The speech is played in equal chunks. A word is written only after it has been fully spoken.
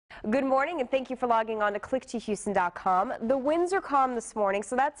Good morning and thank you for logging on to click2houston.com. The winds are calm this morning,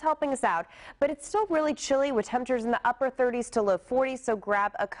 so that's helping us out, but it's still really chilly with temperatures in the upper 30s to low 40s, so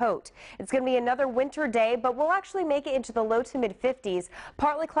grab a coat. It's going to be another winter day, but we'll actually make it into the low to mid 50s.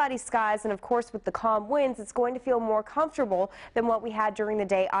 Partly cloudy skies, and of course with the calm winds, it's going to feel more comfortable than what we had during the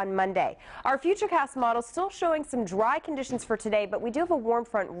day on Monday. Our Futurecast model still showing some dry conditions for today, but we do have a warm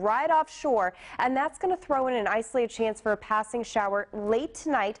front right offshore, and that's going to throw in an isolated chance for a passing shower late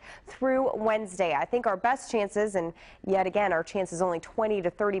tonight through Wednesday. I think our best chances, and yet again our chance is only 20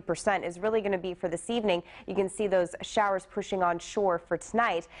 to 30%, is really going to be for this evening. You can see those showers pushing on shore for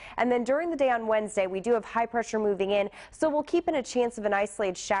tonight. And then during the day on Wednesday, we do have high pressure moving in, so we'll keep in a chance of an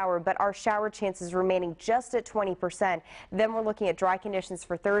isolated shower, but our shower chances remaining just at 20%. Then we're looking at dry conditions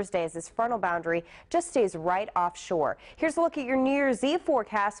for Thursday as this frontal boundary just stays right offshore. Here's a look at your New Year's Eve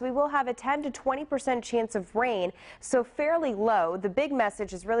forecast. We will have a 10 to 20% chance of rain, so fairly low. The big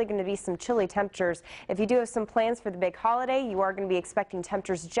message is really going to be some chilly temperatures. If you do have some plans for the big holiday, you are going to be expecting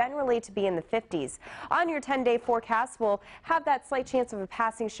temperatures generally to be in the 50s. On your 10-day forecast, we'll have that slight chance of a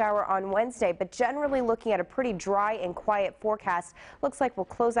passing shower on Wednesday, but generally looking at a pretty dry and quiet forecast. Looks like we'll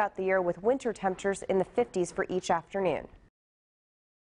close out the year with winter temperatures in the 50s for each afternoon.